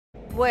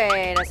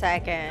Wait a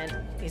second.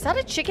 Is that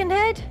a chicken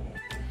head?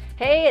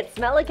 Hey, it's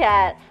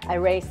MeloCat. I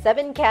raise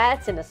 7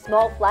 cats in a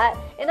small flat,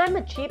 and I'm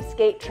a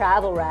cheapskate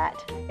travel rat.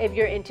 If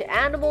you're into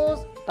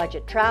animals,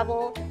 budget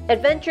travel,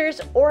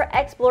 adventures, or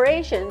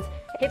explorations,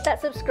 hit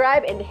that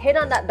subscribe and hit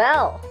on that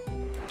bell.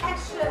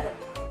 Action!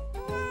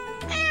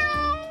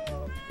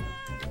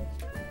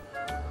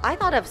 I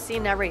thought I've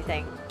seen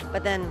everything,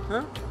 but then,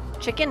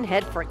 chicken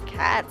head for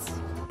cats?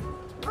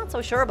 Not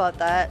so sure about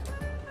that.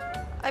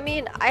 I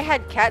mean, I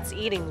had cats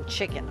eating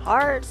chicken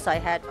hearts, I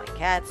had my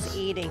cats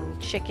eating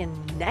chicken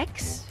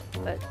necks,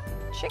 but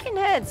chicken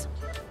heads?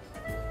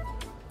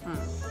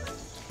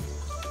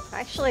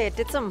 Actually, I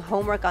did some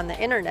homework on the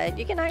internet.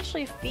 You can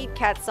actually feed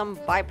cats some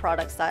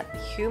byproducts that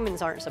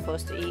humans aren't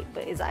supposed to eat,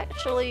 but is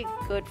actually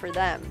good for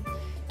them.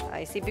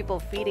 I see people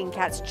feeding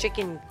cats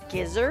chicken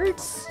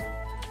gizzards.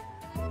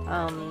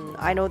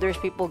 I know there's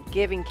people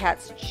giving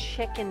cats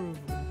chicken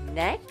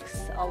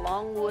necks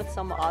along with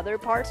some other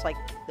parts like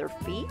their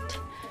feet.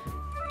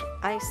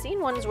 I've seen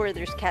ones where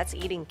there's cats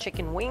eating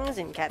chicken wings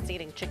and cats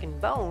eating chicken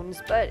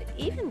bones, but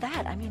even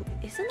that, I mean,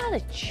 isn't that a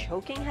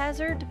choking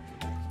hazard?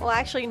 Well,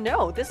 actually,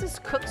 no. This is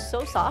cooked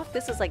so soft,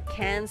 this is like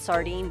canned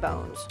sardine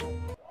bones.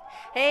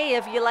 Hey,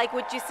 if you like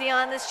what you see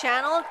on this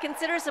channel,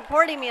 consider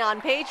supporting me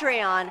on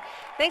Patreon.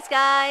 Thanks,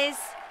 guys!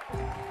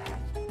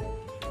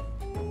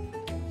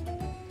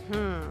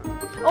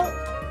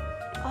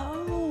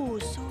 Oh,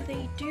 so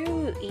they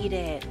do eat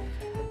it.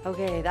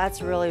 Okay,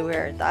 that's really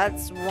weird.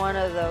 That's one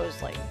of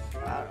those, like,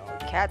 I don't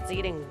know, cats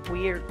eating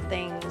weird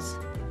things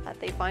that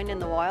they find in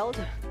the wild.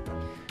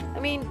 I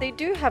mean, they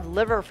do have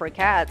liver for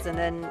cats, and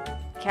then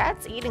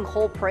cats eating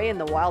whole prey in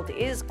the wild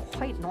is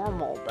quite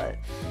normal, but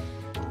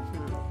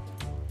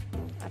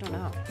I don't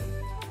know.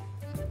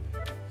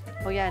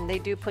 Oh yeah, and they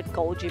do put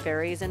Golgi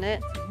berries in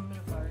it.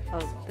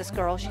 Oh, this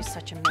girl, she's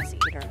such a mess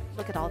eater.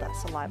 Look at all that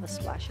saliva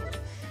splashing.